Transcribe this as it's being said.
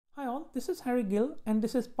this is Harry Gill and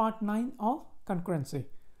this is part 9 of concurrency.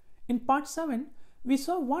 In part 7, we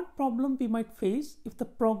saw what problem we might face if the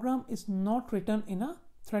program is not written in a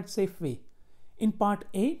thread-safe way. In part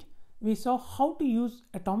 8, we saw how to use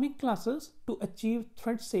atomic classes to achieve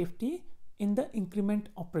thread safety in the increment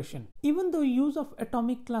operation. Even though use of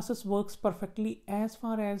atomic classes works perfectly as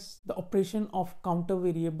far as the operation of counter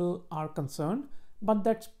variable are concerned, but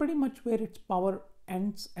that's pretty much where its power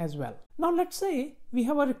ends as well. Now let's say we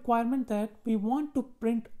have a requirement that we want to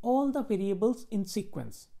print all the variables in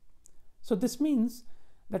sequence. So this means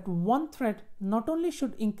that one thread not only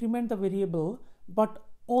should increment the variable, but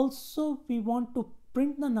also we want to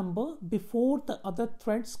print the number before the other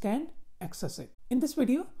threads can access it. In this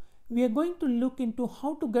video, we are going to look into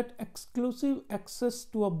how to get exclusive access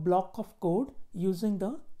to a block of code using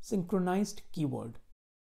the synchronized keyword.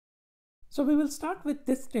 So we will start with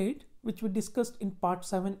this state, which we discussed in part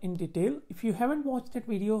 7 in detail. If you haven't watched that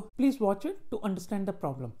video, please watch it to understand the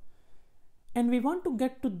problem. And we want to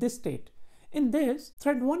get to this state. In this,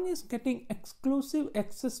 thread 1 is getting exclusive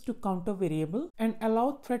access to counter variable and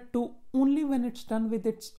allow thread 2 only when it's done with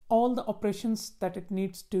all the operations that it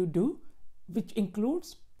needs to do, which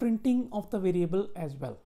includes printing of the variable as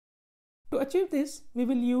well. To achieve this, we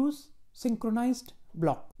will use synchronized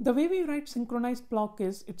block. The way we write synchronized block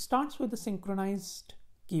is it starts with the synchronized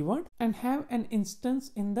keyword and have an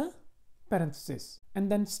instance in the parentheses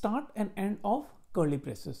and then start and end of curly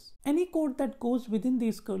braces. Any code that goes within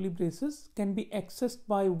these curly braces can be accessed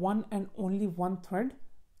by one and only one thread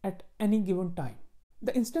at any given time.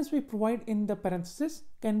 The instance we provide in the parentheses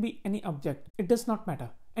can be any object. It does not matter.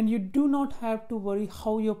 And you do not have to worry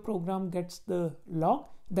how your program gets the log.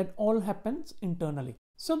 That all happens internally.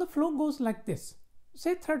 So the flow goes like this.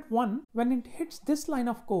 Say thread 1, when it hits this line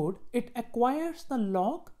of code, it acquires the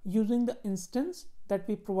log using the instance that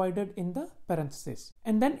we provided in the parentheses.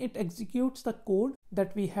 And then it executes the code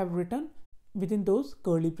that we have written within those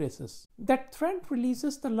curly braces. That thread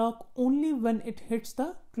releases the log only when it hits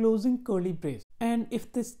the closing curly brace. And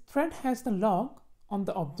if this thread has the log on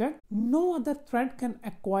the object, no other thread can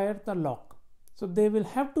acquire the log. So they will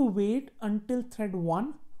have to wait until thread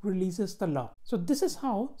 1 releases the log. So this is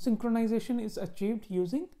how synchronization is achieved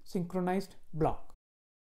using synchronized block.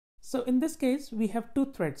 So in this case, we have two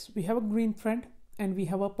threads. We have a green thread and we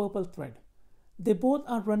have a purple thread. They both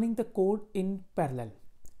are running the code in parallel.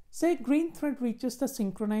 Say green thread reaches the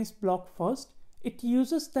synchronized block first. It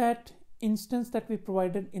uses that instance that we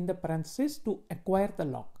provided in the parentheses to acquire the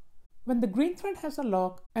log. When the green thread has a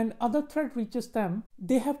log and other thread reaches them,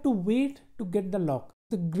 they have to wait to get the log.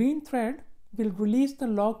 The green thread will release the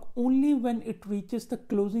log only when it reaches the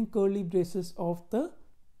closing curly braces of the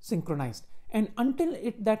synchronized. And until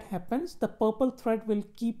that happens, the purple thread will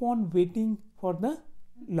keep on waiting for the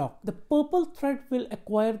log. The purple thread will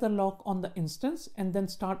acquire the log on the instance and then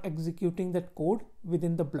start executing that code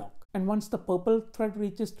within the block. And once the purple thread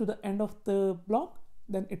reaches to the end of the block,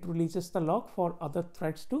 then it releases the log for other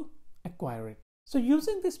threads to acquire it. So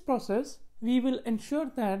using this process, we will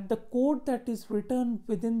ensure that the code that is written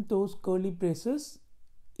within those curly braces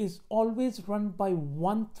is always run by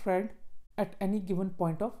one thread at any given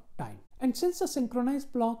point of time. And since the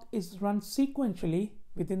synchronized block is run sequentially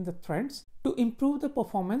within the threads, to improve the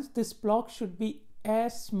performance, this block should be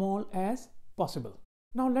as small as possible.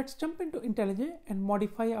 Now let's jump into IntelliJ and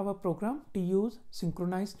modify our program to use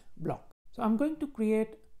synchronized block. So I'm going to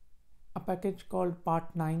create a package called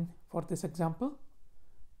part 9 for this example.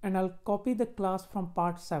 And I'll copy the class from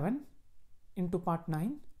part 7 into part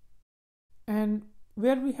 9. And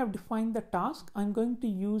where we have defined the task, I'm going to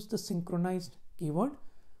use the synchronized keyword.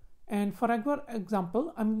 And for our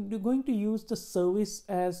example, I'm going to use the service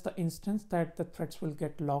as the instance that the threads will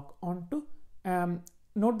get logged onto.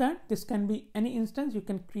 Note that this can be any instance. You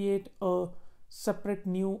can create a separate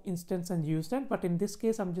new instance and use that. But in this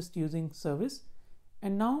case, I'm just using service.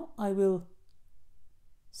 And now I will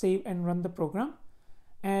save and run the program.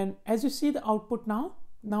 And as you see the output now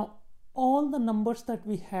all the numbers that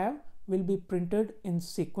we have will be printed in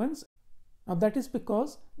sequence. Now that is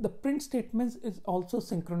because the print statements is also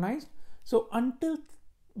synchronized. So until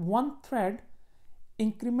one thread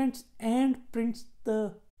increments and prints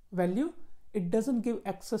the value, it doesn't give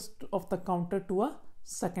access of the counter to a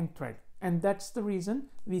second thread. And that's the reason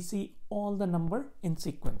we see all the number in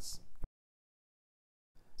sequence.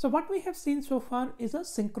 So what we have seen so far is a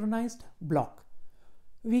synchronized block.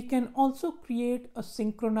 We can also create a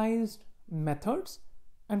synchronized methods,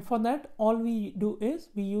 and for that all we do is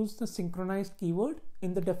we use the synchronized keyword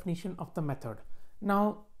in the definition of the method.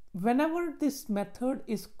 Now whenever this method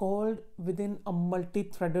is called within a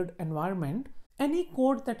multi-threaded environment, any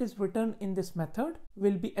code that is written in this method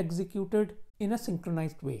will be executed in a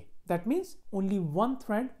synchronized way. That means only one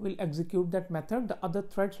thread will execute that method. The other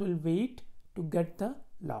threads will wait to get the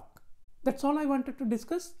lock. That's all I wanted to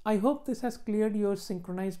discuss. I hope this has cleared your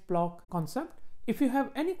synchronized block concept. If you have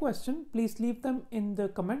any question, please leave them in the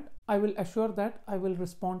comment. I will assure that I will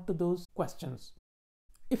respond to those questions.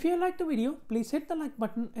 If you liked the video, please hit the like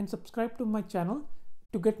button and subscribe to my channel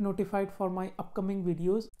to get notified for my upcoming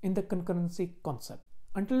videos in the concurrency concept.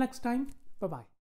 Until next time, bye-bye.